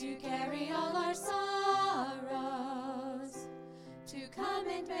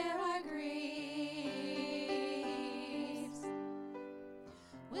and bear our griefs.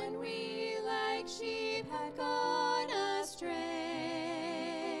 When we like sheep had gone astray,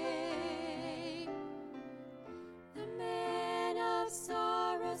 the man of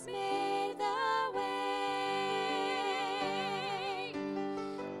sorrows made the way.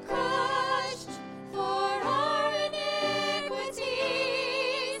 Crushed for our iniquities,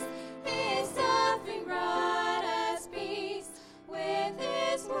 his suffering brought us peace. With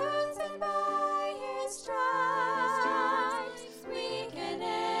his wounds and by his stripes, we can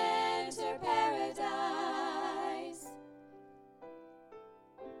enter paradise.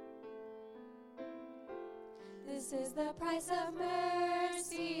 This is the price of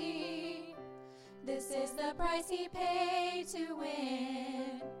mercy. This is the price he paid to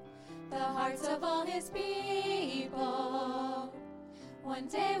win the hearts of all his people. One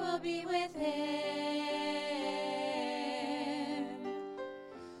day we'll be with him.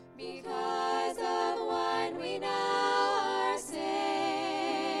 Because of one we now are saved.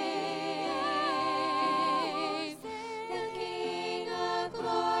 The King of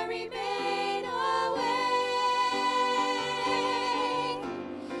glory made a way.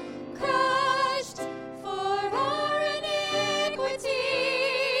 Crushed for our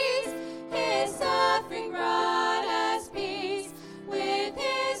iniquities, his suffering brought us peace. With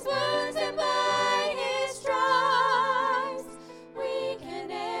his wounds and by his stripes, we can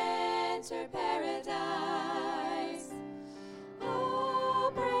enter paradise.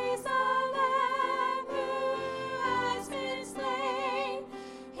 Oh, praise the Lamb who has been slain.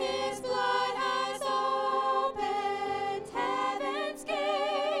 His blood has opened heaven's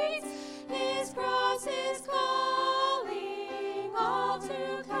gates. His cross is calling all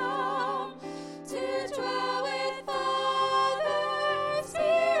to come to dwell with Father,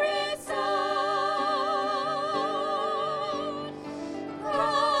 Spirit, Son.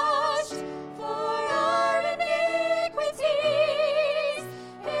 Crushed for our iniquities,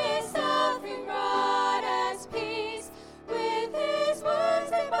 his suffering brought us peace. With his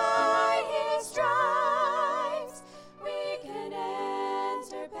wounds and by his stripes, we can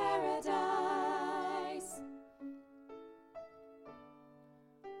enter paradise.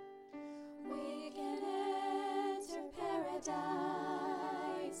 We can enter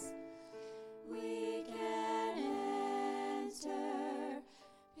paradise. We can enter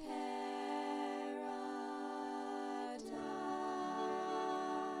paradise.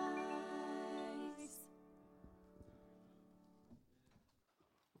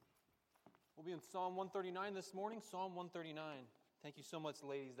 We'll be in Psalm 139 this morning. Psalm 139. Thank you so much,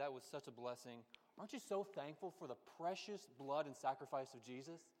 ladies. That was such a blessing. Aren't you so thankful for the precious blood and sacrifice of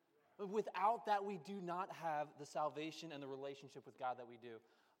Jesus? Without that, we do not have the salvation and the relationship with God that we do.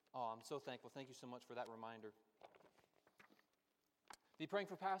 Oh, I'm so thankful. Thank you so much for that reminder. Be praying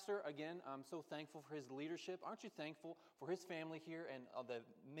for Pastor. Again, I'm so thankful for his leadership. Aren't you thankful for his family here and the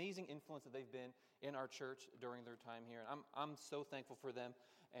amazing influence that they've been in our church during their time here? And I'm so thankful for them,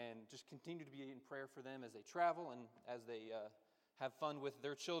 and just continue to be in prayer for them as they travel and as they have fun with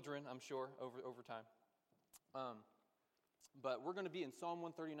their children, I'm sure, over time. But we're going to be in Psalm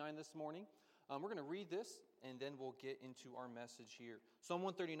 139 this morning. We're going to read this, and then we'll get into our message here. Psalm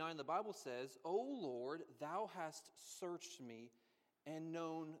 139, the Bible says, O Lord, thou hast searched me and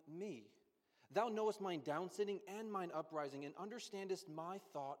known me. Thou knowest mine downsitting and mine uprising, and understandest my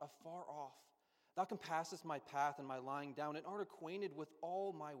thought afar off. Thou compassest my path and my lying down, and art acquainted with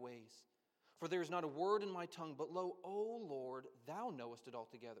all my ways. For there is not a word in my tongue, but lo, O Lord, thou knowest it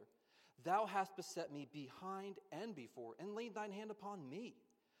altogether. Thou hast beset me behind and before, and laid thine hand upon me.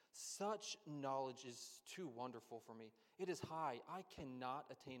 Such knowledge is too wonderful for me. It is high, I cannot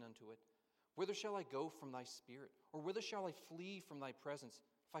attain unto it. Whither shall I go from thy spirit? Or whither shall I flee from thy presence?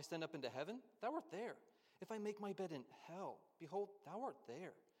 If I stand up into heaven, thou art there. If I make my bed in hell, behold, thou art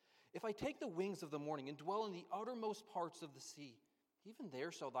there. If I take the wings of the morning and dwell in the uttermost parts of the sea, even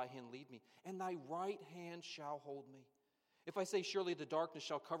there shall thy hand lead me, and thy right hand shall hold me. If I say, surely the darkness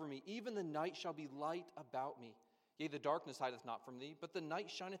shall cover me, even the night shall be light about me. Yea, the darkness hideth not from thee, but the night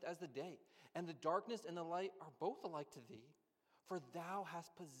shineth as the day, and the darkness and the light are both alike to thee. For thou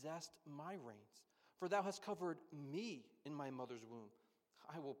hast possessed my reins, for thou hast covered me in my mother's womb.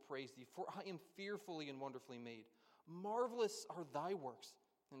 I will praise thee, for I am fearfully and wonderfully made. Marvelous are thy works,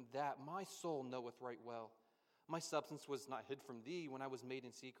 and that my soul knoweth right well. My substance was not hid from thee when I was made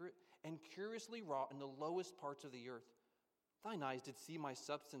in secret, and curiously wrought in the lowest parts of the earth. Thine eyes did see my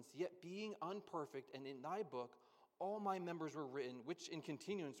substance, yet being unperfect, and in thy book all my members were written, which in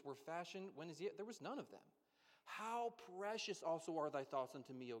continuance were fashioned, when as yet there was none of them. How precious also are thy thoughts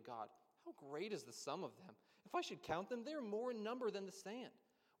unto me, O God! How great is the sum of them! If I should count them, they are more in number than the sand.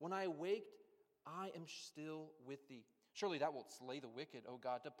 When I awaked, I am still with thee. Surely thou wilt slay the wicked, O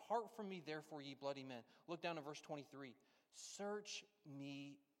God. Depart from me, therefore, ye bloody men. Look down at verse 23. Search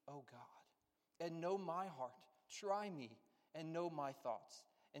me, O God, and know my heart. Try me, and know my thoughts,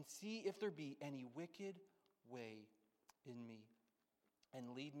 and see if there be any wicked way in me, and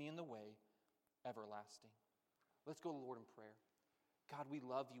lead me in the way everlasting. Let's go to the Lord in prayer. God, we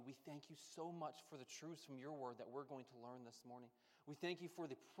love you. We thank you so much for the truths from your word that we're going to learn this morning. We thank you for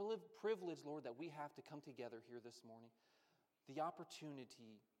the privilege, Lord, that we have to come together here this morning. The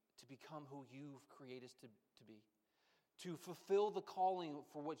opportunity to become who you've created us to be. To fulfill the calling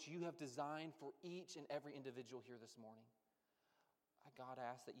for what you have designed for each and every individual here this morning. God,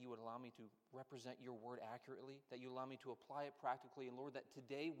 I ask that you would allow me to represent your word accurately, that you allow me to apply it practically, and Lord, that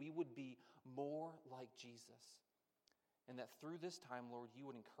today we would be more like Jesus. And that through this time, Lord, you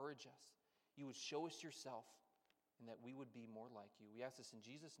would encourage us, you would show us yourself, and that we would be more like you. We ask this in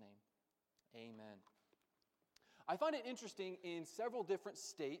Jesus' name. Amen. I find it interesting in several different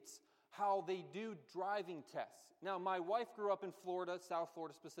states how they do driving tests. Now, my wife grew up in Florida, South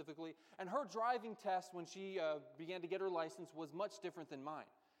Florida specifically, and her driving test when she began to get her license was much different than mine.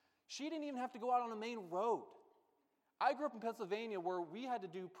 She didn't even have to go out on a main road. I grew up in Pennsylvania where we had to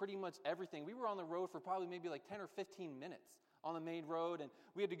do pretty much everything. We were on the road for probably maybe like 10 or 15 minutes on the main road, and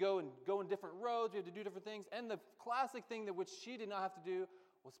we had to go in different roads. We had to do different things. And the classic thing that which she did not have to do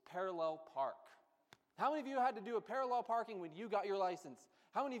was parallel park. How many of you had to do a parallel parking when you got your license?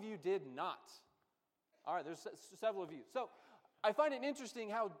 How many of you did not? All right, there's several of you. So I find it interesting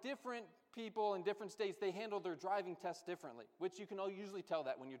how different people in different states, they handle their driving tests differently, which you can all usually tell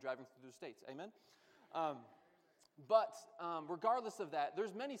that when you're driving through the states. Amen? But regardless of that,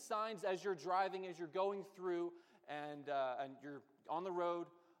 there's many signs as you're driving, as you're going through, and you're on the road.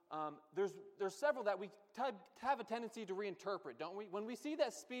 There's several that we have a tendency to reinterpret, don't we? When we see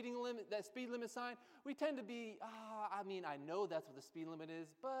that speed limit sign, we tend to be, I know that's what the speed limit is,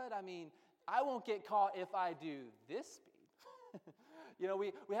 but I won't get caught if I do this speed.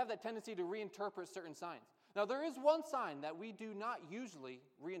 We have that tendency to reinterpret certain signs. Now, there is one sign that we do not usually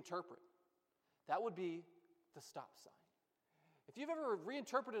reinterpret. That would be the stop sign. If you've ever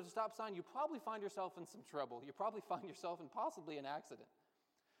reinterpreted a stop sign, you probably find yourself in some trouble. You probably find yourself in possibly an accident.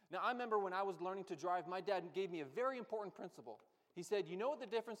 Now, I remember when I was learning to drive, my dad gave me a very important principle. He said, you know what the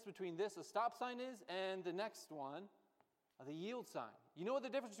difference between this, a stop sign is, and the next one, the yield sign. You know what the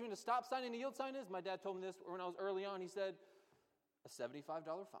difference between a stop sign and a yield sign is? My dad told me this when I was early on. He said, a $75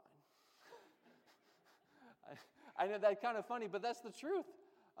 fine. I know that's kind of funny, but that's the truth.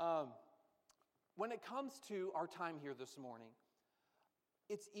 When it comes to our time here this morning,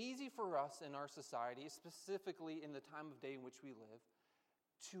 it's easy for us in our society, specifically in the time of day in which we live,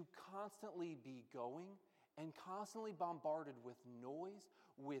 to constantly be going and constantly bombarded with noise,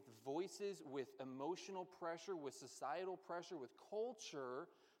 with voices, with emotional pressure, with societal pressure, with culture,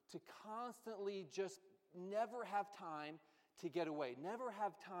 to constantly just never have time to get away, never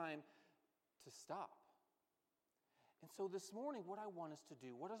have time to stop. And so this morning, what I want us to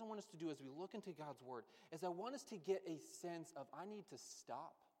do as we look into God's Word, is I want us to get a sense of I need to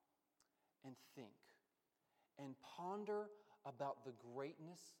stop and think and ponder about the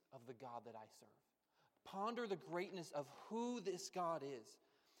greatness of the God that I serve. Ponder the greatness of who this God is.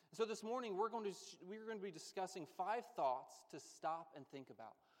 So this morning, we're going to be discussing 5 thoughts to stop and think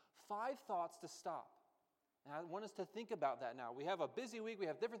about. 5 thoughts to stop. And I want us to think about that now. We have a busy week. We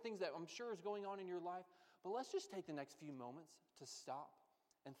have different things that I'm sure is going on in your life. But let's just take the next few moments to stop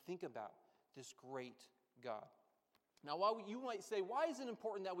and think about this great God. Now, while you might say, why is it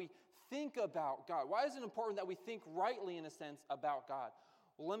important that we think about God? Why is it important that we think rightly, in a sense, about God?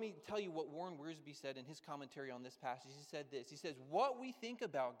 Well, let me tell you what Warren Wiersbe said in his commentary on this passage. He said this. He says, what we think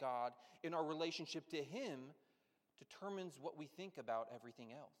about God in our relationship to Him determines what we think about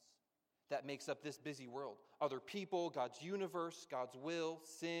everything else that makes up this busy world. Other people, God's universe, God's will,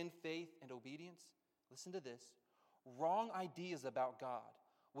 sin, faith, and obedience. Listen to this. Wrong ideas about God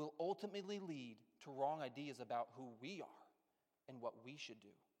will ultimately lead to wrong ideas about who we are and what we should do.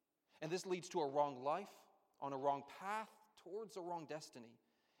 And this leads to a wrong life, on a wrong path, towards a wrong destiny.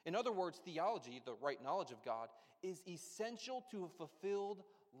 In other words, theology, the right knowledge of God, is essential to a fulfilled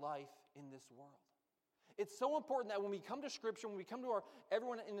life in this world. It's so important that when we come to Scripture, when we come to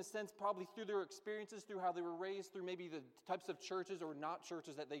everyone in a sense, probably through their experiences, through how they were raised, through maybe the types of churches or not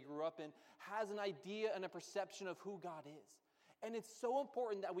churches that they grew up in, has an idea and a perception of who God is. And it's so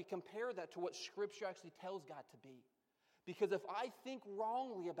important that we compare that to what Scripture actually tells God to be. Because if I think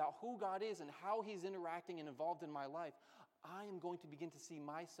wrongly about who God is and how He's interacting and involved in my life, I am going to begin to see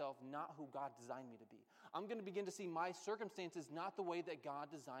myself not who God designed me to be. I'm going to begin to see my circumstances not the way that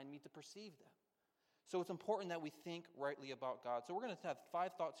God designed me to perceive them. So it's important that we think rightly about God. So we're going to have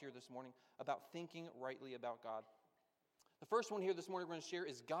 5 thoughts here this morning about thinking rightly about God. The first one here this morning we're going to share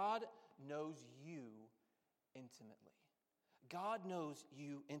is God knows you intimately. God knows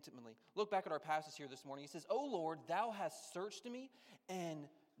you intimately. Look back at our passage here this morning. He says, "O Lord, thou hast searched me and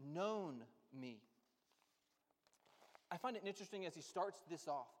known me." I find it interesting as he starts this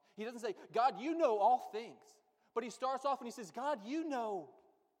off. He doesn't say, "God, you know all things." But he starts off and he says, "God, you know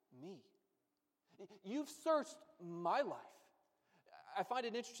me. You've searched my life." I find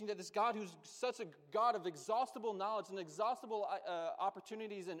it interesting that this God who's such a God of exhaustible knowledge and exhaustible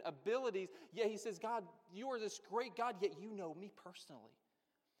opportunities and abilities, yet he says, "God, you are this great God, yet you know me personally."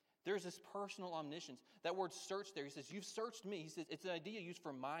 There's this personal omniscience. That word search there, he says, "You've searched me." He says it's an idea used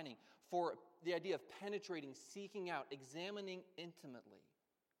for mining, for the idea of penetrating, seeking out, examining intimately.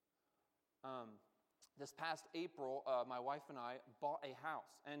 This past April, my wife and I bought a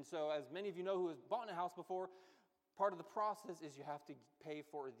house. And so as many of you know who has bought a house before, part of the process is you have to pay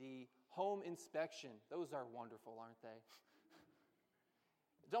for the home inspection. Those are wonderful, aren't they?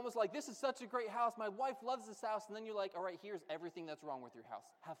 It's almost like, this is such a great house. My wife loves this house. And then you're like, all right, here's everything that's wrong with your house.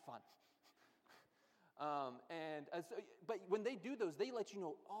 Have fun. But when they do those, they let you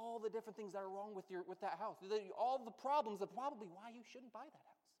know all the different things that are wrong with that house. All the problems of probably why you shouldn't buy that house.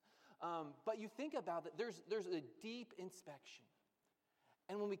 But you think about it, there's a deep inspection.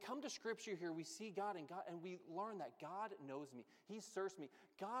 And when we come to Scripture here, we see God and we learn that God knows me. He's searched me.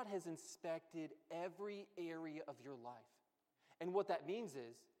 God has inspected every area of your life. And what that means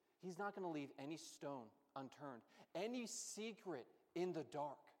is He's not going to leave any stone unturned, any secret in the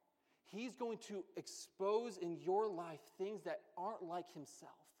dark. He's going to expose in your life things that aren't like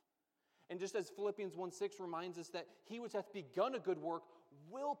Himself. And just as Philippians 1:6 reminds us that He which hath begun a good work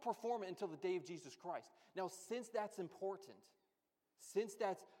will perform it until the day of Jesus Christ. Now, since that's important, since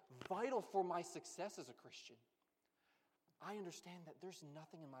that's vital for my success as a Christian, I understand that there's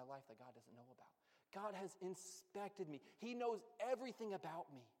nothing in my life that God doesn't know about. God has inspected me. He knows everything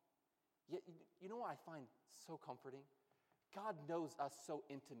about me. Yet, you know what I find so comforting? God knows us so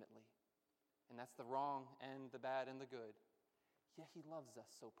intimately. And that's the wrong and the bad and the good. Yet He loves us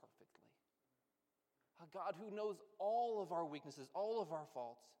so perfectly. A God who knows all of our weaknesses, all of our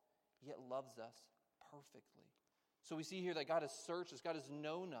faults, yet loves us perfectly. So we see here that God has searched us, God has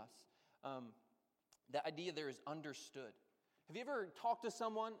known us. The idea there is understood. Have you ever talked to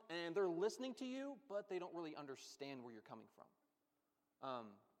someone and they're listening to you, but they don't really understand where you're coming from?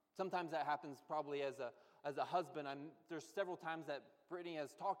 Sometimes that happens probably as a husband. There's several times that Brittany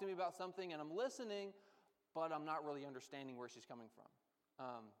has talked to me about something and I'm listening, but I'm not really understanding where she's coming from.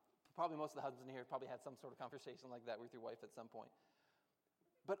 Probably most of the husbands in here probably had some sort of conversation like that with your wife at some point.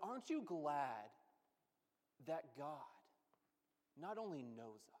 But aren't you glad that God not only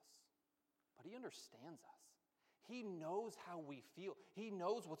knows us, but He understands us? He knows how we feel. He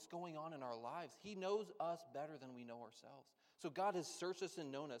knows what's going on in our lives. He knows us better than we know ourselves. So God has searched us and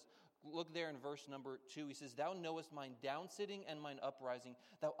known us. Look there in verse number 2. He says, "Thou knowest mine downsitting and mine uprising.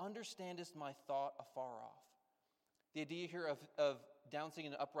 Thou understandest my thought afar off." The idea here of downsitting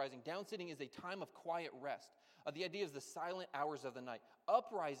and uprising. Downsitting is a time of quiet rest. The idea is the silent hours of the night.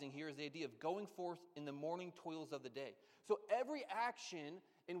 Uprising here is the idea of going forth in the morning toils of the day. So every action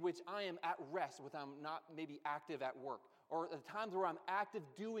in which I am at rest, when I'm not maybe active at work, or the times where I'm active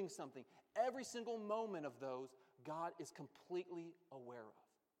doing something, every single moment of those, God is completely aware of.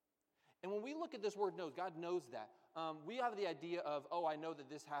 And when we look at this word knows, God knows that. We have the idea of, I know that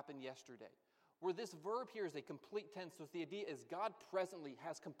this happened yesterday. Where this verb here is a complete tense, so the idea is God presently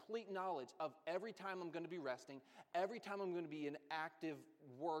has complete knowledge of every time I'm going to be resting, every time I'm going to be in active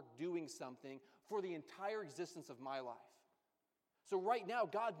work doing something for the entire existence of my life. So right now,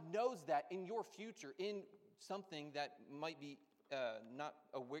 God knows that in your future, in something that might be not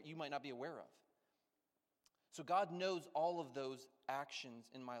aware, you might not be aware of. So God knows all of those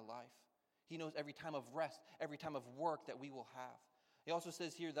actions in my life. He knows every time of rest, every time of work that we will have. He also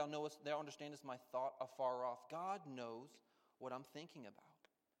says here, thou understandest my thought afar off. God knows what I'm thinking about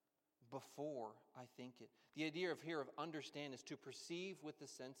before I think it. The idea of understand is to perceive with the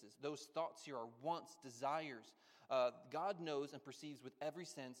senses. Those thoughts here are wants, desires. God knows and perceives with every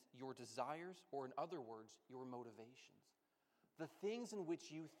sense your desires, or in other words, your motivations. The things in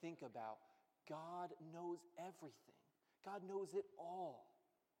which you think about, God knows everything. God knows it all,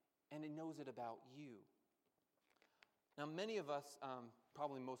 and He knows it about you. Now, many of us,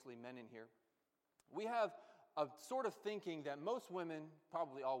 probably mostly men in here, we have a sort of thinking that most women,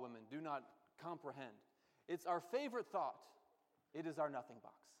 probably all women, do not comprehend. It's our favorite thought. It is our nothing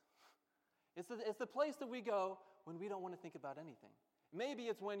box. It's the place that we go when we don't want to think about anything. Maybe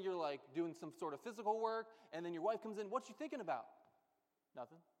it's when you're like doing some sort of physical work, and then your wife comes in. What you thinking about?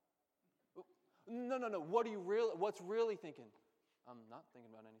 Nothing. No. What's really thinking? I'm not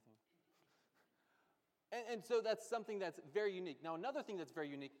thinking about anything. And so that's something that's very unique. Now, another thing that's very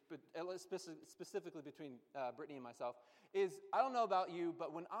unique, but specifically between Brittany and myself, is I don't know about you,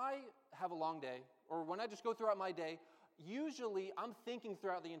 but when I have a long day, or when I just go throughout my day, usually I'm thinking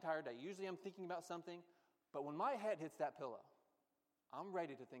throughout the entire day. Usually I'm thinking about something, but when my head hits that pillow, I'm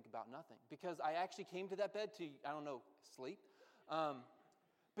ready to think about nothing because I actually came to that bed to, sleep.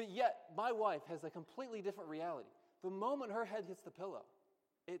 But yet, my wife has a completely different reality. The moment her head hits the pillow,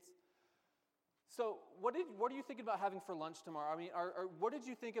 it's... So what are you thinking about having for lunch tomorrow? I mean, what did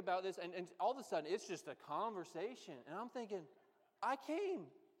you think about this? And all of a sudden, it's just a conversation. And I'm thinking, I came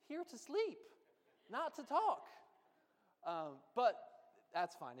here to sleep, not to talk. But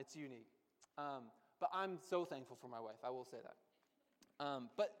that's fine. It's unique. But I'm so thankful for my wife. I will say that.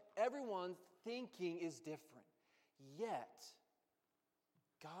 But everyone's thinking is different. Yet,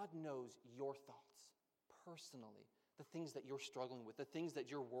 God knows your thoughts personally. The things that you're struggling with, the things that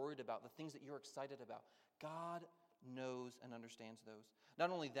you're worried about, the things that you're excited about. God knows and understands those.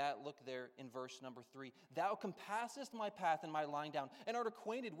 Not only that, look there in verse number 3. Thou compassest my path and my lying down, and art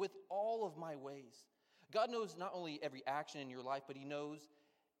acquainted with all of my ways. God knows not only every action in your life, but He knows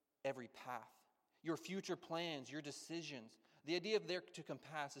every path. Your future plans, your decisions. The idea of there to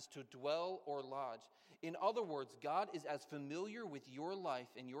compass is to dwell or lodge. In other words, God is as familiar with your life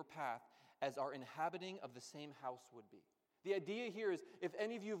and your path as our inhabiting of the same house would be. The idea here is if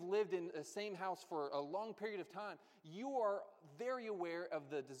any of you have lived in the same house for a long period of time, you are very aware of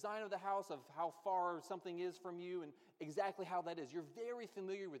the design of the house, of how far something is from you, and exactly how that is. You're very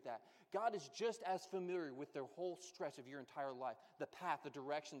familiar with that. God is just as familiar with the whole stretch of your entire life, the path, the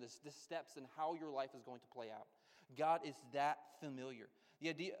direction, the steps, and how your life is going to play out. God is that familiar.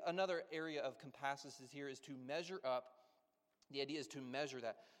 Another area of compasses here is to measure up. The idea is to measure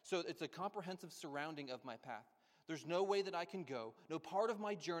that. So it's a comprehensive surrounding of my path. There's no way that I can go, no part of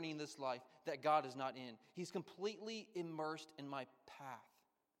my journey in this life that God is not in. He's completely immersed in my path.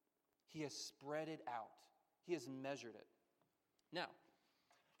 He has spread it out. He has measured it. Now,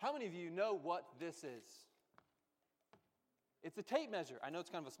 how many of you know what this is? It's a tape measure. I know it's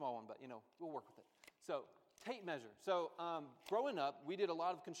kind of a small one, but we'll work with it. So, tape measure. So, growing up, we did a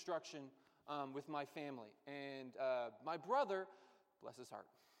lot of construction with my family. And my brother, bless his heart,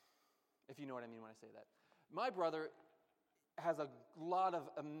 if you know what I mean when I say that. My brother has a lot of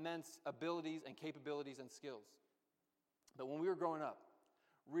immense abilities and capabilities and skills. But when we were growing up,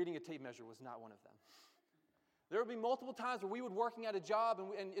 reading a tape measure was not one of them. There would be multiple times where we would working at a job,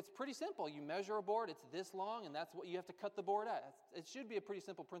 and it's pretty simple. You measure a board, it's this long, and that's what you have to cut the board at. It should be a pretty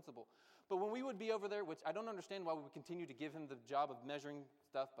simple principle. But when we would be over there, which I don't understand why we would continue to give him the job of measuring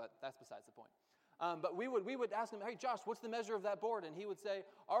stuff, but that's besides the point. But we would ask him, hey, Josh, what's the measure of that board? And he would say,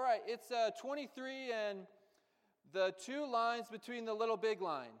 all right, it's 23 and the 2 lines between the little big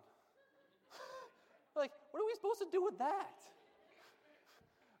line. Like, what are we supposed to do with that?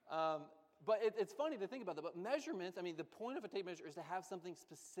 But it's funny to think about that. But measurements, the point of a tape measure is to have something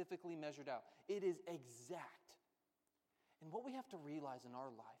specifically measured out. It is exact. And what we have to realize in our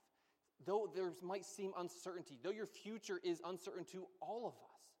life, though there might seem uncertainty, though your future is uncertain to all of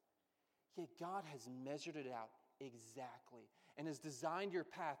us, yet God has measured it out exactly and has designed your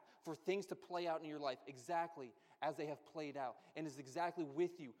path for things to play out in your life exactly as they have played out and is exactly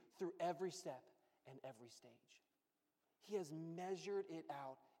with you through every step and every stage. He has measured it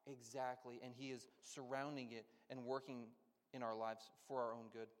out exactly, and He is surrounding it and working in our lives for our own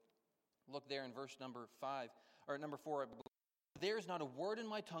good. Look there in verse number 4. There is not a word in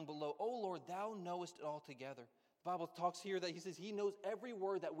my tongue below. O Lord, Thou knowest it altogether. The Bible talks here that He says He knows every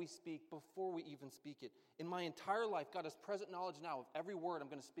word that we speak before we even speak it. In my entire life, God has present knowledge now of every word I'm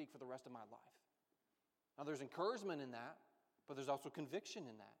going to speak for the rest of my life. Now, there's encouragement in that, but there's also conviction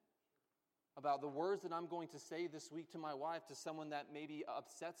in that. About the words that I'm going to say this week to my wife, to someone that maybe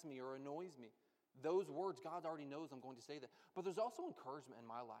upsets me or annoys me. Those words, God already knows I'm going to say that. But there's also encouragement in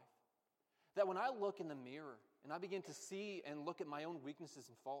my life. That when I look in the mirror and I begin to see and look at my own weaknesses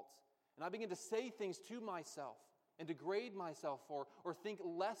and faults, and I begin to say things to myself and degrade myself or think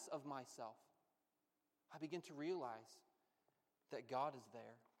less of myself, I begin to realize that God is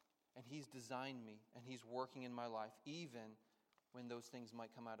there and He's designed me and He's working in my life, even when those things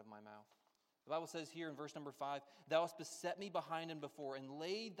might come out of my mouth. The Bible says here in verse number 5, Thou hast beset me behind and before, and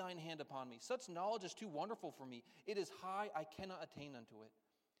laid Thine hand upon me. Such knowledge is too wonderful for me. It is high, I cannot attain unto it.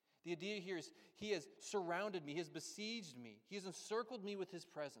 The idea here is He has surrounded me, He has besieged me, He has encircled me with His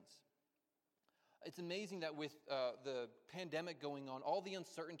presence. It's amazing that with the pandemic going on, all the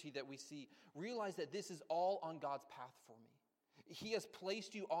uncertainty that we see, realize that this is all on God's path for me. He has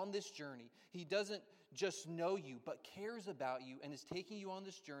placed you on this journey. He doesn't just know you, but cares about you and is taking you on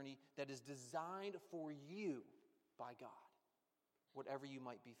this journey that is designed for you by God, whatever you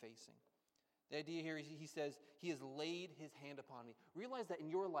might be facing. The idea here is he says, He has laid His hand upon me. Realize that in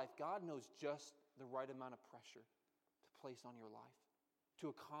your life, God knows just the right amount of pressure to place on your life, to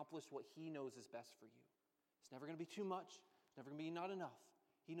accomplish what He knows is best for you. It's never going to be too much. It's never going to be not enough.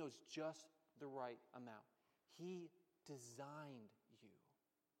 He knows just the right amount. He designed you.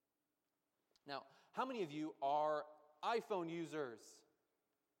 Now, how many of you are iPhone users?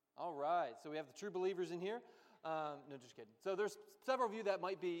 All right, so we have the true believers in here. No, just kidding. So there's several of you that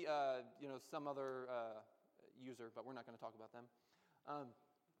might be, some other user, but we're not going to talk about them.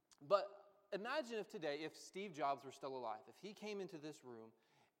 But imagine if today, if Steve Jobs were still alive, if he came into this room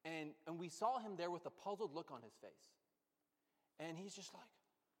and we saw him there with a puzzled look on his face. And he's just like,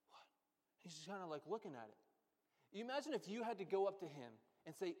 what? He's just kind of like looking at it. You imagine if you had to go up to him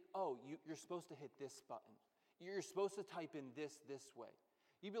and say, oh, you're supposed to hit this button. You're supposed to type in this way.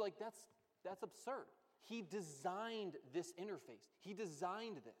 You'd be like, that's absurd. He designed this interface. He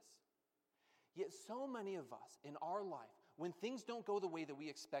designed this. Yet so many of us in our life, when things don't go the way that we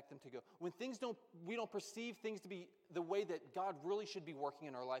expect them to go, when we don't perceive things to be the way that God really should be working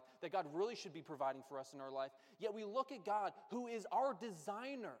in our life, that God really should be providing for us in our life, yet we look at God, who is our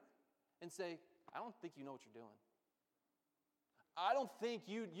designer, and say, I don't think you know what you're doing. I don't think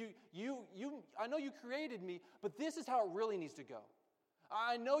I know you created me, but this is how it really needs to go.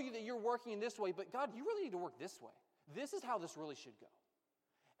 I know that you're working in this way, but God, you really need to work this way. This is how this really should go.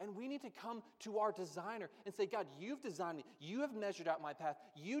 And we need to come to our designer and say, God, you've designed me. You have measured out my path.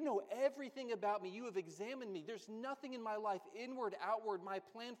 You know everything about me. You have examined me. There's nothing in my life, inward, outward, my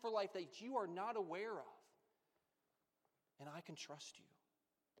plan for life that you are not aware of. And I can trust you.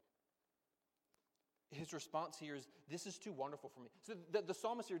 His response here is, this is too wonderful for me. So the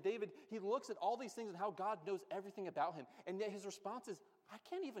psalmist here, David, he looks at all these things and how God knows everything about him. And yet his response is, I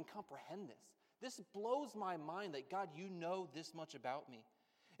can't even comprehend this. This blows my mind that, God, you know this much about me.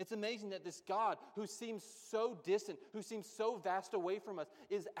 It's amazing that this God who seems so distant, who seems so vast away from us,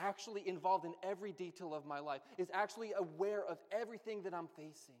 is actually involved in every detail of my life, is actually aware of everything that I'm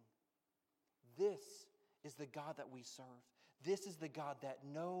facing. This is the God that we serve. This is the God that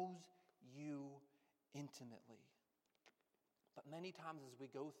knows you intimately. But many times as we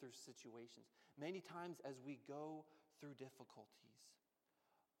go through situations, many times as we go through difficulties,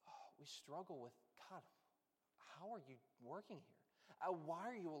 we struggle with, God, how are you working here?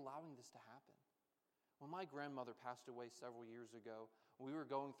 Why are you allowing this to happen? When my grandmother passed away several years ago, we were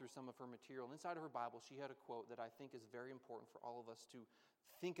going through some of her material. Inside of her Bible, she had a quote that I think is very important for all of us to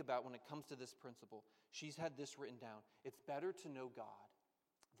think about when it comes to this principle. She's had this written down. It's better to know God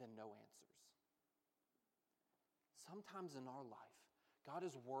than no answers. Sometimes in our life, God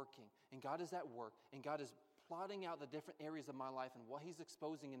is working, and God is at work, and God is plotting out the different areas of my life and what He's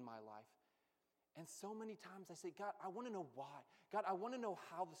exposing in my life. And so many times I say, God, I want to know why. God, I want to know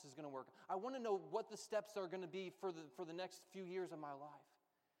how this is going to work. I want to know what the steps are going to be for the next few years of my life.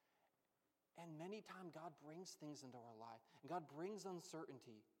 And many times God brings things into our life, and God brings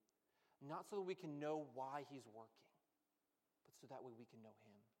uncertainty, not so that we can know why He's working, but so that way we can know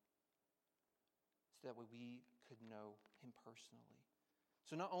Him. So that way we could know Him personally.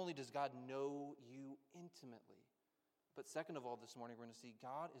 So not only does God know you intimately, but second of all, this morning we're going to see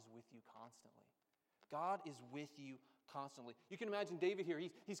God is with you constantly. God is with you constantly. You can imagine David here.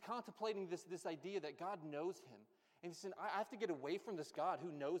 He's contemplating this idea that God knows him. And he's saying, I have to get away from this God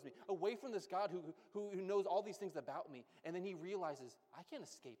who knows me, away from this God who knows all these things about me. And then he realizes, I can't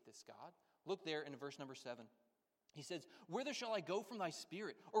escape this God. Look there in verse number 7. He says, whither shall I go from thy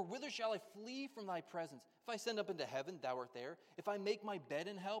spirit? Or whither shall I flee from thy presence? If I ascend up into heaven, thou art there. If I make my bed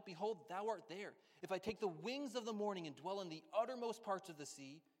in hell, behold, thou art there. If I take the wings of the morning and dwell in the uttermost parts of the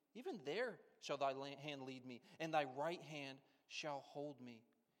sea, even there shall thy hand lead me, and thy right hand shall hold me.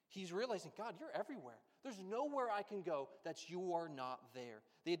 He's realizing, God, you're everywhere. There's nowhere I can go that you are not there.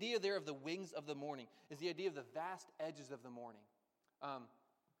 The idea there of the wings of the morning is the idea of the vast edges of the morning.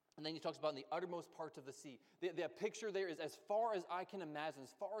 And then he talks about in the uttermost parts of the sea. The picture there is as far as I can imagine,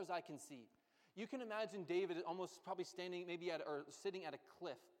 as far as I can see. You can imagine David almost probably standing maybe or sitting at a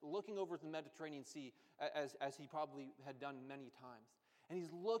cliff, looking over the Mediterranean Sea, as he probably had done many times. And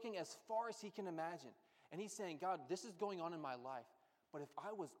he's looking as far as he can imagine. And he's saying, God, this is going on in my life. But if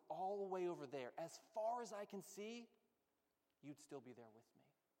I was all the way over there, as far as I can see, you'd still be there with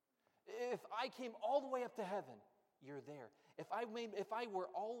me. If I came all the way up to heaven, you're there. If I were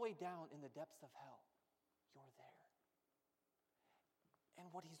all the way down in the depths of hell, you're there. And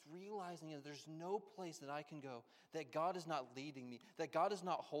what he's realizing is there's no place that I can go that God is not leading me, that God is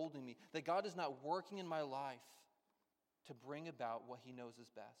not holding me, that God is not working in my life to bring about what he knows is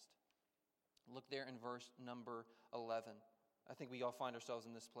best. Look there in verse number 11. I think we all find ourselves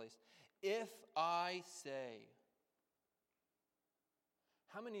in this place. If I say,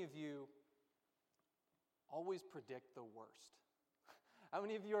 how many of you always predict the worst? How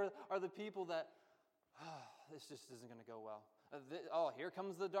many of you are the people that, this just isn't going to go well? Here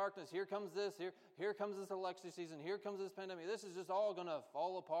comes the darkness, here comes this, here comes this election season, here comes this pandemic. This is just all going to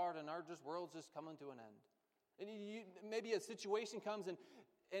fall apart and our world's just coming to an end. And maybe a situation comes and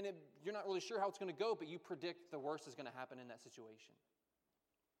you're not really sure how it's going to go, but you predict the worst is going to happen in that situation.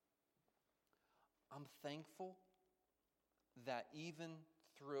 I'm thankful that even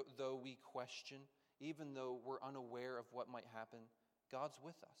though we question, even though we're unaware of what might happen, God's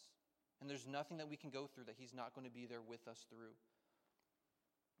with us. And there's nothing that we can go through that he's not going to be there with us through.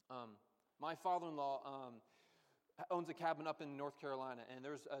 My father-in-law owns a cabin up in North Carolina, and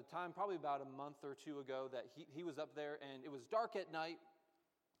there's a time, probably about a month or two ago, that he was up there, and it was dark at night.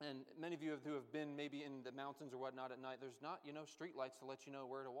 And many of you who have been maybe in the mountains or whatnot at night, there's not, street lights to let you know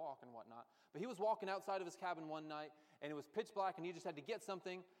where to walk and whatnot. But he was walking outside of his cabin one night, and it was pitch black, and he just had to get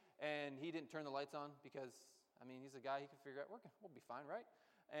something, and he didn't turn the lights on because, he's a guy, he can figure out, we'll be fine, right?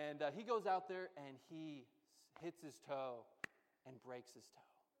 And he goes out there, and he hits his toe and breaks his toe.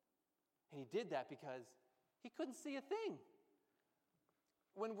 And he did that because he couldn't see a thing.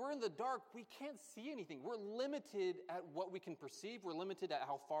 When we're in the dark, we can't see anything. We're limited at what we can perceive. We're limited at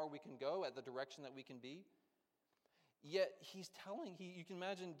how far we can go, at the direction that we can be. Yet he's telling, you can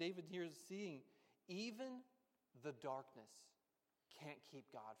imagine David here is seeing, even the darkness can't keep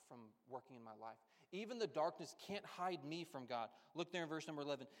God from working in my life. Even the darkness can't hide me from God. Look there in verse number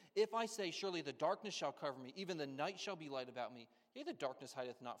 11. If I say, surely the darkness shall cover me, even the night shall be light about me. Yea, the darkness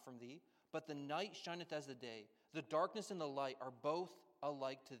hideth not from thee, but the night shineth as the day. The darkness and the light are both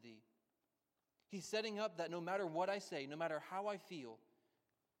alike to thee. He's setting up that no matter what I say, no matter how I feel,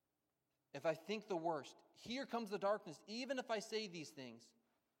 if I think the worst, here comes the darkness. Even if I say these things,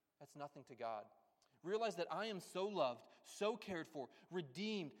 that's nothing to God. Realize that I am so loved, so cared for,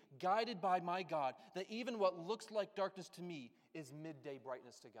 redeemed, guided by my God, that even what looks like darkness to me is midday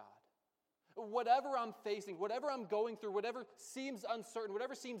brightness to God. Whatever I'm facing, whatever I'm going through, whatever seems uncertain,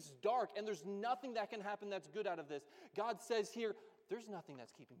 whatever seems dark, and there's nothing that can happen that's good out of this, God says here, there's nothing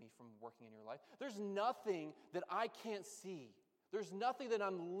that's keeping me from working in your life. There's nothing that I can't see. There's nothing that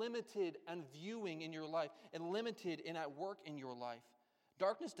I'm limited and viewing in your life and limited in at work in your life.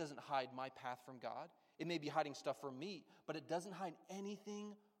 Darkness doesn't hide my path from God. It may be hiding stuff from me, but it doesn't hide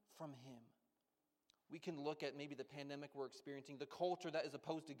anything from him. We can look at maybe the pandemic we're experiencing, the culture that is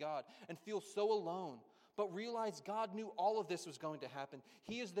opposed to God, and feel so alone. But realize God knew all of this was going to happen.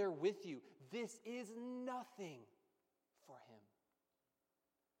 He is there with you. This is nothing for him.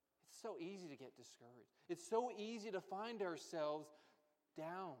 It's so easy to get discouraged. It's so easy to find ourselves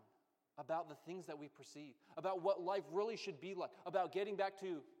down about the things that we perceive, about what life really should be like, about getting back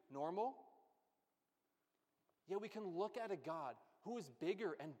to normal. Yet we can look at a God who is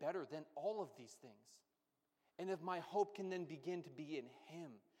bigger and better than all of these things. And if my hope can then begin to be in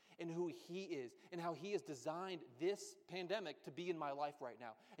him and who he is and how he has designed this pandemic to be in my life right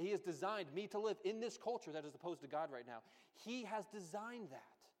now. And he has designed me to live in this culture that is opposed to God right now. He has designed that.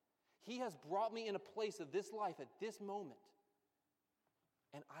 He has brought me in a place of this life at this moment.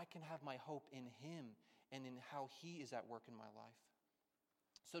 And I can have my hope in him and in how he is at work in my life.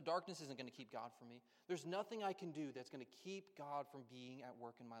 So darkness isn't going to keep God from me. There's nothing I can do that's going to keep God from being at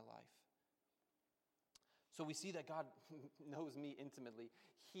work in my life. So we see that God knows me intimately.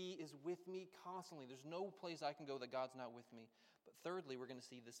 He is with me constantly. There's no place I can go that God's not with me. But thirdly, we're going to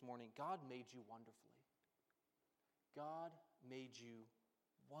see this morning, God made you wonderfully. God made you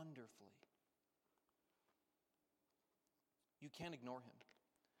wonderfully. You can't ignore him.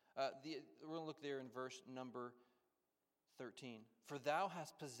 We're going to look there in verse number 13. For thou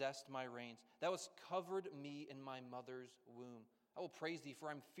hast possessed my reins. Thou hast covered me in my mother's womb. I will praise thee, for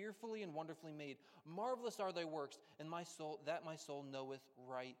I am fearfully and wonderfully made. Marvelous are thy works, and my soul knoweth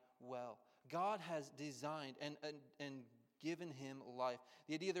right well. God has designed and given him life.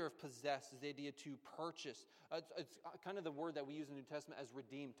 The idea there of possess is the idea to purchase. It's kind of the word that we use in the New Testament as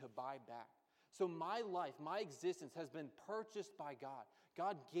redeem, to buy back. So my life, my existence has been purchased by God.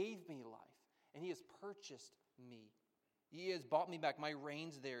 God gave me life, and he has purchased me. He has bought me back. My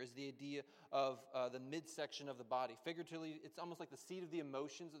reins there is the idea of the midsection of the body. Figuratively, it's almost like the seat of the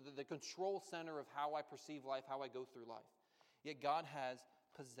emotions, the control center of how I perceive life, how I go through life. Yet God has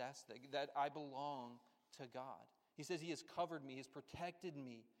possessed that I belong to God. He says He has covered me, He has protected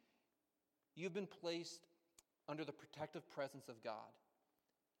me. You've been placed under the protective presence of God,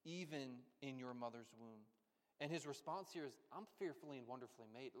 even in your mother's womb. And His response here is, I'm fearfully and wonderfully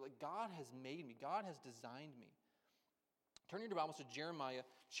made. Like, God has made me. God has designed me. Turn your Bibles to Jeremiah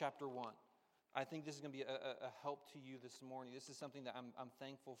chapter 1. I think this is going to be a help to you this morning. This is something that I'm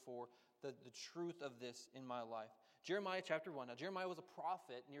thankful for, the truth of this in my life. Jeremiah chapter 1. Now, Jeremiah was a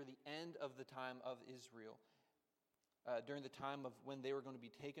prophet near the end of the time of Israel, during the time of when they were going to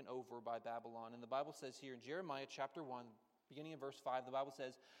be taken over by Babylon. And the Bible says here in Jeremiah chapter 1, beginning in verse 5, the Bible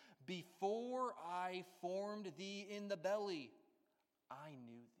says, "Before I formed thee in the belly, I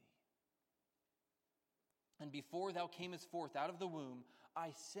knew thee. And before thou camest forth out of the womb,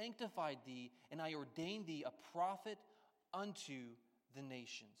 I sanctified thee, and I ordained thee a prophet unto the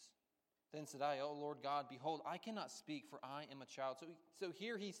nations. Then said I, O Lord God, behold, I cannot speak, for I am a child." So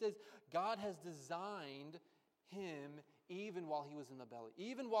here he says, God has designed him even while he was in the belly.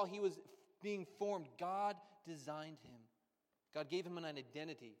 Even while he was being formed, God designed him. God gave him an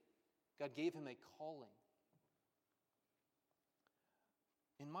identity. God gave him a calling.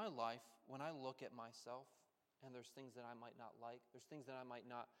 In my life, when I look at myself, and there's things that I might not like, there's things that I might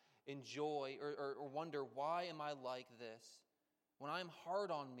not enjoy, or wonder, why am I like this? When I'm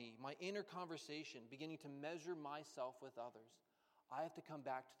hard on me, my inner conversation, beginning to measure myself with others, I have to come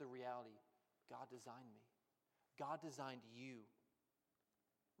back to the reality, God designed me. God designed you.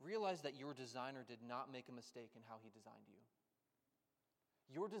 Realize that your designer did not make a mistake in how He designed you.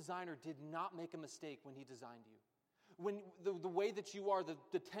 Your designer did not make a mistake when He designed you. When the way that you are,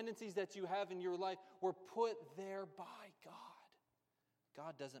 the tendencies that you have in your life were put there by God.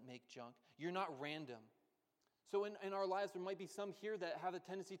 God doesn't make junk. You're not random. So in our lives, there might be some here that have a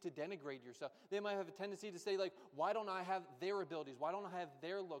tendency to denigrate yourself. They might have a tendency to say, like, why don't I have their abilities? Why don't I have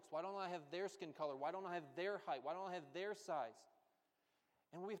their looks? Why don't I have their skin color? Why don't I have their height? Why don't I have their size?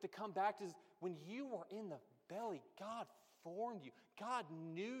 And what we have to come back to is when you were in the belly, God formed you. God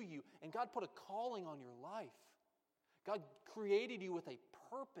knew you. And God put a calling on your life. God created you with a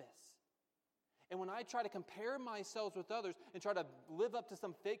purpose. And when I try to compare myself with others and try to live up to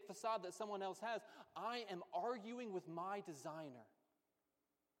some fake facade that someone else has, I am arguing with my designer.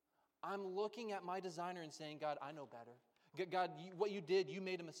 I'm looking at my designer and saying, God, I know better. God, what you did, you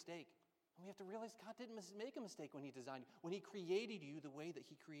made a mistake. And we have to realize God didn't make a mistake when He designed you, when He created you the way that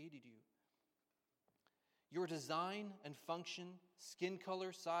He created you. Your design and function, skin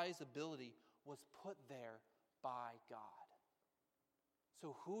color, size, ability was put there by God.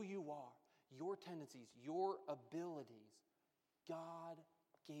 So who you are, your tendencies, your abilities, God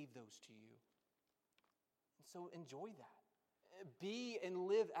gave those to you. And so enjoy that. Be and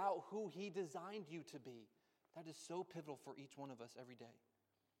live out who He designed you to be. That is so pivotal for each one of us every day.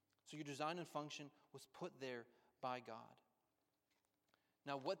 So your design and function was put there by God.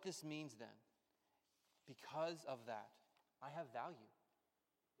 Now what this means then, because of that, I have value.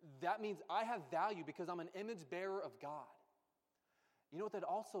 That means I have value because I'm an image bearer of God. You know what that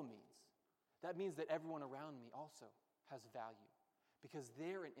also means? That means that everyone around me also has value because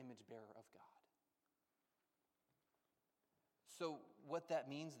they're an image bearer of God. So what that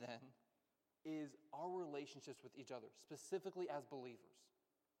means then is our relationships with each other, specifically as believers,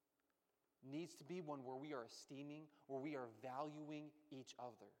 needs to be one where we are esteeming, where we are valuing each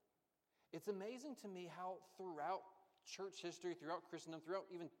other. It's amazing to me how throughout church history, throughout Christendom, throughout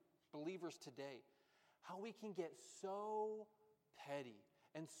even believers today, how we can get so petty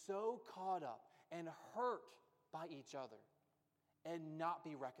and so caught up and hurt by each other and not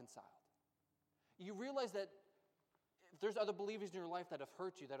be reconciled. You realize that if there's other believers in your life that have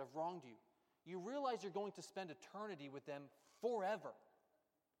hurt you, that have wronged you, you realize you're going to spend eternity with them forever.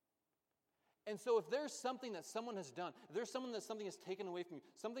 And so if there's something that someone has done, if there's someone that something has taken away from you,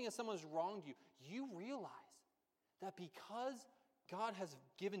 something that someone has wronged you, you realize that because God has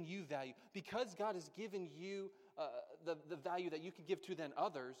given you value, because God has given you the value that you can give to then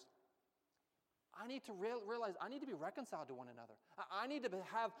others, I need to realize I need to be reconciled to one another. I need to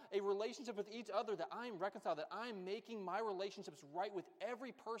have a relationship with each other that I'm reconciled, that I'm making my relationships right with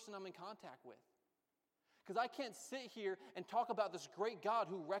every person I'm in contact with. Because I can't sit here and talk about this great God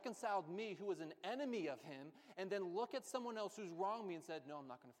who reconciled me, who was an enemy of Him, and then look at someone else who's wronged me and said, no, I'm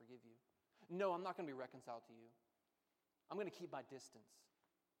not going to forgive you. No, I'm not going to be reconciled to you. I'm going to keep my distance.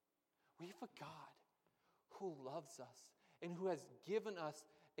 We have a God who loves us and who has given us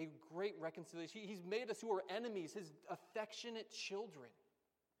a great reconciliation. He's made us who are enemies, His affectionate children.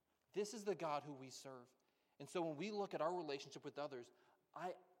 This is the God who we serve. And so when we look at our relationship with others,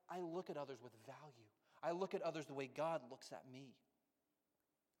 I look at others with value. I look at others the way God looks at me.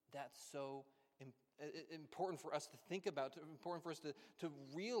 That's so important for us to think about, important for us to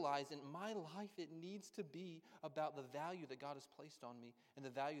realize in my life it needs to be about the value that God has placed on me and the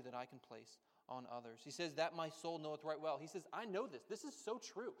value that I can place on others. He says, that my soul knoweth right well. He says, I know this. This is so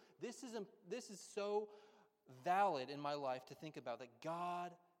true. This is so valid in my life to think about, that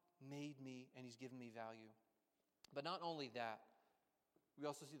God made me and He's given me value. But not only that, we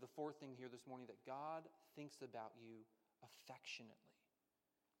also see the fourth thing here this morning, that God thinks about you affectionately.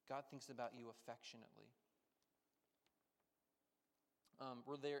 God thinks about you affectionately.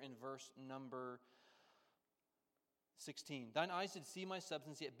 We're there in verse number 16. Thine eyes did see my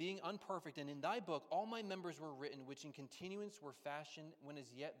substance, yet being unperfect, and in thy book all my members were written, which in continuance were fashioned, when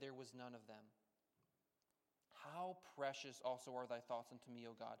as yet there was none of them. How precious also are thy thoughts unto me,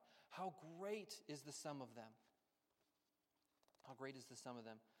 O God. How great is the sum of them. How great is the sum of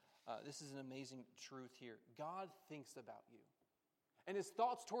them. This is an amazing truth here. God thinks about you. And His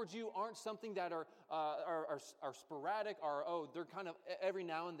thoughts towards you aren't something that are sporadic, or, they're kind of every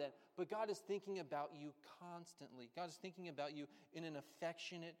now and then. But God is thinking about you constantly. God is thinking about you in an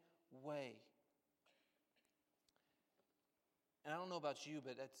affectionate way. And I don't know about you,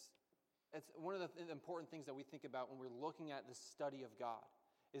 but it's one of the important things that we think about when we're looking at the study of God,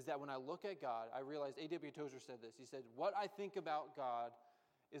 is that when I look at God, I realize A.W. Tozer said this. He said, what I think about God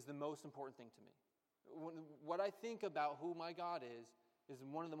is the most important thing to me. What I think about who my God is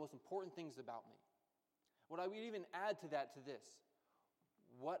one of the most important things about me. What I would even add to that, to this,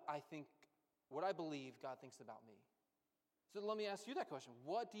 what I believe God thinks about me. So let me ask you that question.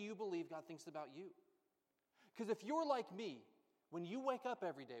 What do you believe God thinks about you? Because if you're like me, when you wake up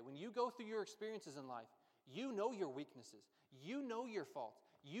every day, when you go through your experiences in life, you know your weaknesses. You know your faults.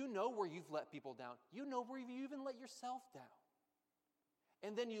 You know where you've let people down. You know where you even let yourself down.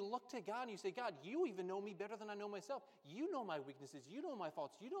 And then you look to God and you say, God, you even know me better than I know myself. You know my weaknesses. You know my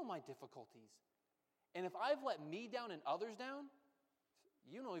faults. You know my difficulties. And if I've let me down and others down,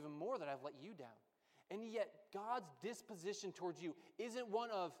 you know even more that I've let you down. And yet God's disposition towards you isn't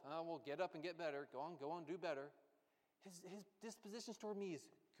one of, well, get up and get better. Go on, do better. His disposition toward me is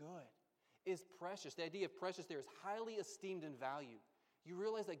good, is precious. The idea of precious there is highly esteemed and valued. You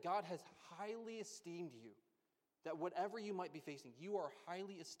realize that God has highly esteemed you. That whatever you might be facing, you are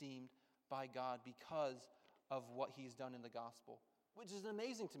highly esteemed by God because of what He's done in the gospel, which is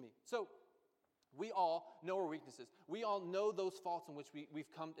amazing to me. So, we all know our weaknesses. We all know those faults in which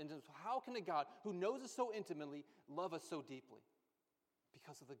we've come into. How can a God who knows us so intimately love us so deeply?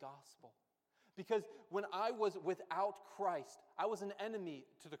 Because of the gospel. Because when I was without Christ, I was an enemy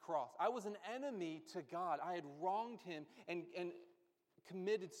to the cross. I was an enemy to God. I had wronged Him and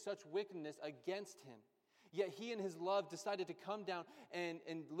committed such wickedness against Him. Yet He in His love decided to come down and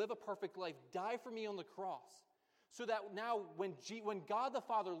live a perfect life, die for me on the cross. So that now when God the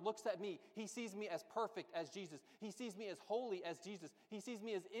Father looks at me, He sees me as perfect as Jesus. He sees me as holy as Jesus. He sees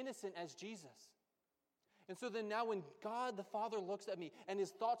me as innocent as Jesus. And so then now when God the Father looks at me and His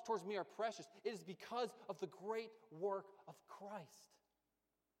thoughts towards me are precious, it is because of the great work of Christ.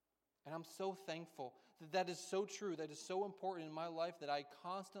 And I'm so thankful that is so true, that is so important in my life, that I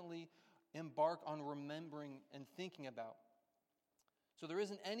constantly embark on remembering and thinking about. So there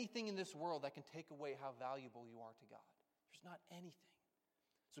isn't anything in this world that can take away how valuable you are to God. There's not anything.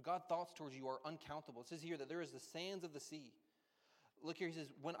 So God's thoughts towards you are uncountable. It says here that there is the sands of the sea. Look here, he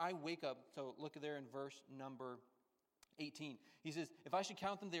says, when I wake up, so look there in verse number 18. He says, if I should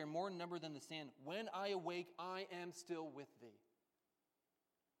count them, they are more in number than the sand. When I awake, I am still with thee.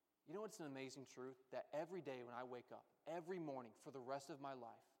 You know what's an amazing truth? That every day when I wake up, every morning for the rest of my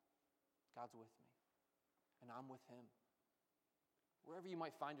life, God's with me, and I'm with Him. Wherever you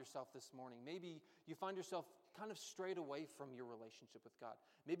might find yourself this morning, maybe you find yourself kind of strayed away from your relationship with God.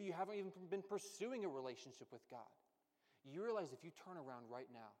 Maybe you haven't even been pursuing a relationship with God. You realize if you turn around right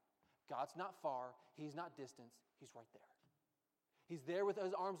now, God's not far, He's not distant, He's right there. He's there with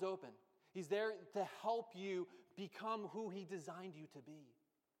His arms open. He's there to help you become who He designed you to be.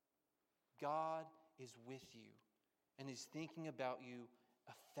 God is with you and is thinking about you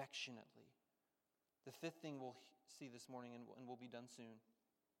affectionately. The fifth thing we'll see this morning, and we'll be done soon,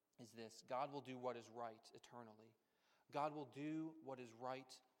 is this. God will do what is right eternally. God will do what is right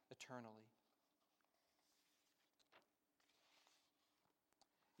eternally.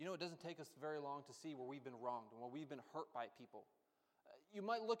 You know, it doesn't take us very long to see where we've been wronged and where we've been hurt by people. You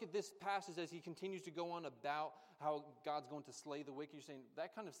might look at this passage as he continues to go on about how God's going to slay the wicked. You're saying,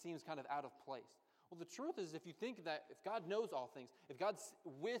 that kind of seems kind of out of place. Well, the truth is, if you think that if God knows all things, if God's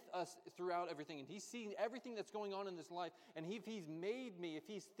with us throughout everything, and He's seeing everything that's going on in this life, and if He's made me, if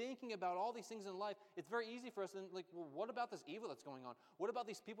He's thinking about all these things in life, it's very easy for us to like, well, what about this evil that's going on? What about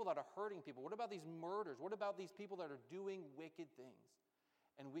these people that are hurting people? What about these murders? What about these people that are doing wicked things?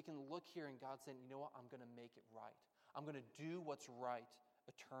 And we can look here and God saying, you know what? I'm going to make it right. I'm going to do what's right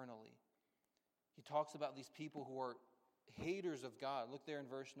eternally. He talks about these people who are haters of God. Look there in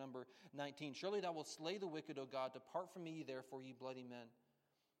verse number 19. Surely thou wilt slay the wicked, O God. Depart from me, therefore, ye bloody men.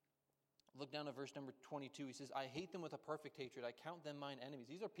 Look down at verse number 22. He says, I hate them with a perfect hatred. I count them mine enemies.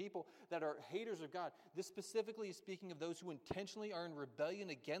 These are people that are haters of God. This specifically is speaking of those who intentionally are in rebellion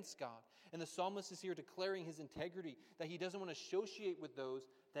against God. And the psalmist is here declaring his integrity, that he doesn't want to associate with those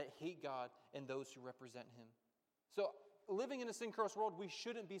that hate God and those who represent him. So, living in a sin-cursed world, we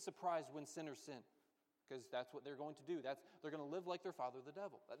shouldn't be surprised when sinners sin. Because that's what they're going to do. They're going to live like their father, the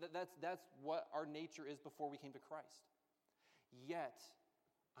devil. That's what our nature is before we came to Christ. Yet,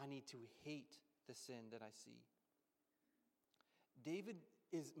 I need to hate the sin that I see. David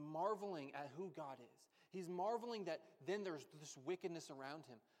is marveling at who God is. He's marveling that then there's this wickedness around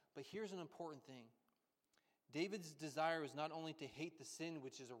him. But here's an important thing. David's desire is not only to hate the sin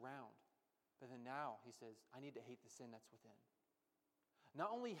which is around, but then now he says, I need to hate the sin that's within. Not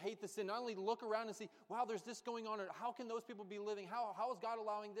only hate the sin, not only look around and see, wow, there's this going on, or how can those people be living? How is God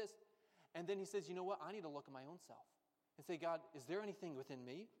allowing this? And then he says, you know what? I need to look at my own self and say, God, is there anything within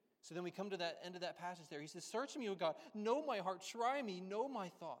me? So then we come to that end of that passage there. He says, search me, O God, know my heart, try me, know my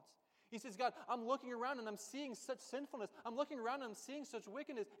thoughts. He says, God, I'm looking around and I'm seeing such sinfulness. I'm looking around and I'm seeing such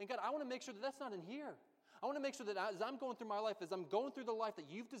wickedness. And God, I want to make sure that that's not in here. I want to make sure that as I'm going through my life, as I'm going through the life that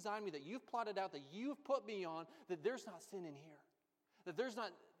you've designed me, that you've plotted out, that you've put me on, that there's not sin in here. That there's not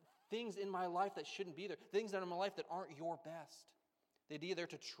things in my life that shouldn't be there. Things that are in my life that aren't your best. The idea there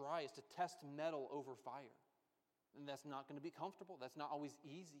to try is to test metal over fire. And that's not going to be comfortable. That's not always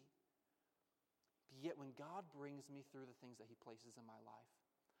easy. But yet when God brings me through the things that He places in my life,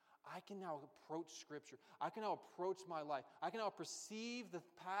 I can now approach Scripture. I can now approach my life. I can now perceive the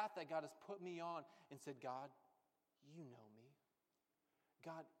path that God has put me on and said, God, you know me.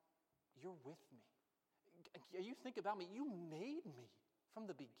 God, you're with me. You think about me. You made me from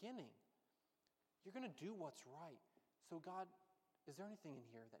the beginning. You're going to do what's right. So God, is there anything in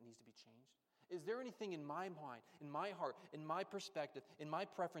here that needs to be changed? Is there anything in my mind, in my heart, in my perspective, in my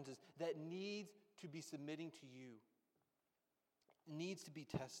preferences that needs to be submitting to you? Needs to be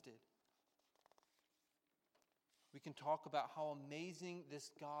tested. We can talk about how amazing this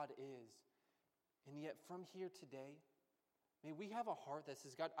God is. And yet from here today, may we have a heart that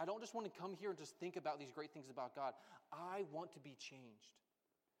says, God, I don't just want to come here and just think about these great things about God. I want to be changed.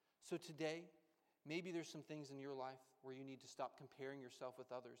 So today, maybe there's some things in your life where you need to stop comparing yourself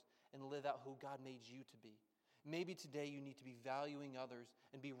with others and live out who God made you to be. Maybe today you need to be valuing others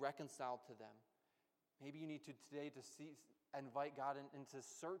and be reconciled to them. Maybe you need to today to invite God in to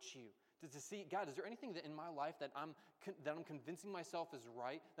search you, to see, God, is there anything that in my life that I'm convincing myself is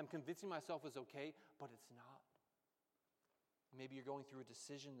right, that I'm convincing myself is okay, but it's not? Maybe you're going through a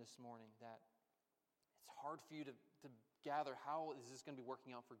decision this morning that it's hard for you to gather, how is this going to be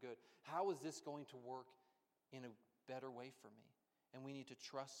working out for good? How is this going to work in a better way for me? And we need to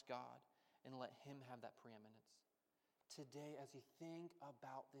trust God and let Him have that preeminence. Today, as you think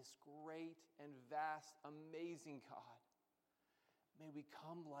about this great and vast, amazing God, may we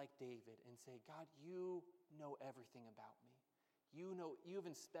come like David and say, God, you know everything about me. You've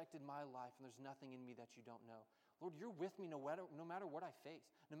inspected my life, and there's nothing in me that you don't know. Lord, you're with me no matter what I face,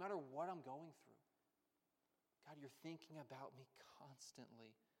 no matter what I'm going through. God, you're thinking about me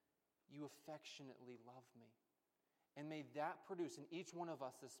constantly. You affectionately love me. And may that produce in each one of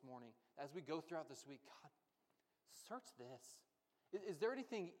us this morning, as we go throughout this week, God, search this. Is there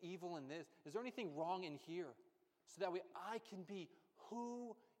anything evil in this? Is there anything wrong in here? So that way I can be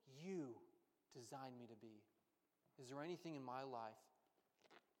who you designed me to be. Is there anything in my life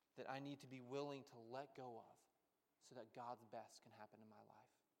that I need to be willing to let go of so that God's best can happen in my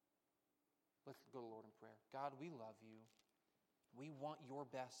life? Let's go to the Lord in prayer. God, we love you. We want your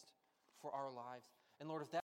best for our lives. And Lord, if that